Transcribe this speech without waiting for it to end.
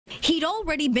He'd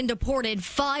already been deported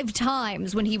 5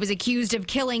 times when he was accused of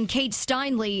killing Kate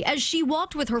Steinle as she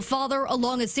walked with her father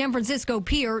along a San Francisco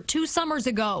pier 2 summers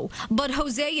ago. But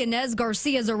Jose Ines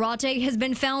Garcia Zarate has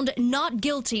been found not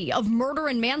guilty of murder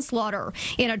and manslaughter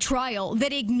in a trial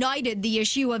that ignited the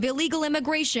issue of illegal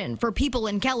immigration for people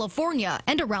in California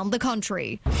and around the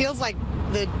country. Feels like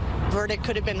the verdict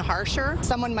could have been harsher.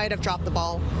 Someone might have dropped the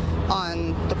ball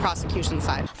on the prosecution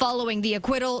side. Following the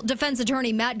acquittal, defense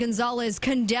attorney Matt Gonzalez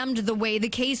condemned the way the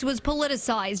case was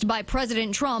politicized by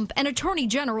President Trump and Attorney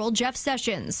General Jeff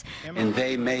Sessions. And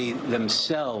they may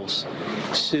themselves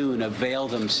soon avail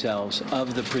themselves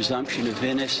of the presumption of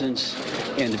innocence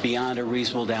and the beyond a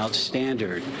reasonable doubt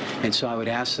standard. And so I would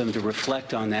ask them to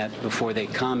reflect on that before they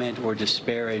comment or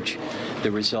disparage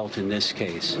the result in this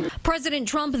case. President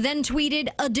Trump then tweeted,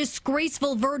 "A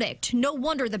disgraceful verdict. No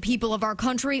wonder the people of our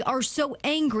country are so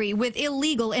angry with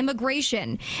illegal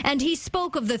immigration." And he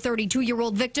spoke of the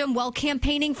 32-year-old victim while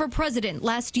campaigning for president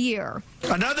last year.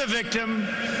 Another victim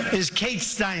is Kate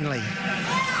Steinle,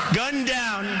 gunned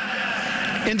down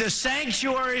in the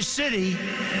sanctuary city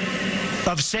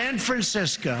of San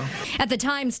Francisco. At the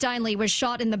time Steinle was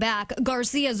shot in the back,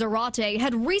 Garcia Zarate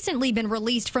had recently been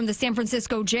released from the San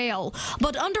Francisco jail.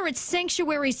 But under its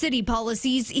sanctuary city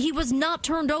policies, he was not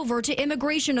turned over to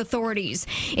immigration authorities.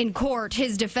 In court,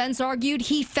 his defense argued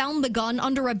he found the gun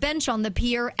under a bench on the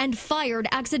pier and fired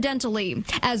accidentally.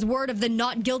 As word of the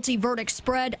not guilty verdict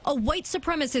spread, a white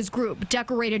supremacist group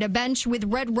decorated a bench with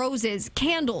red roses,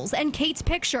 candles, and Kate's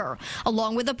picture,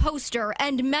 along with a poster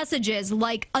and messages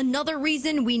like, "Another reason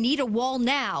we need a wall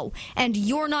now, and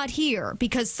you're not here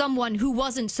because someone who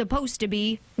wasn't supposed to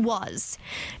be was."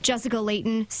 Jessica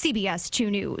Layton, CBS 2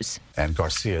 News. And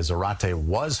Garcia Zarate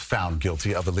was found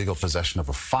guilty of illegal possession of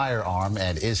a firearm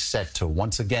and is set to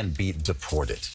once again be deported.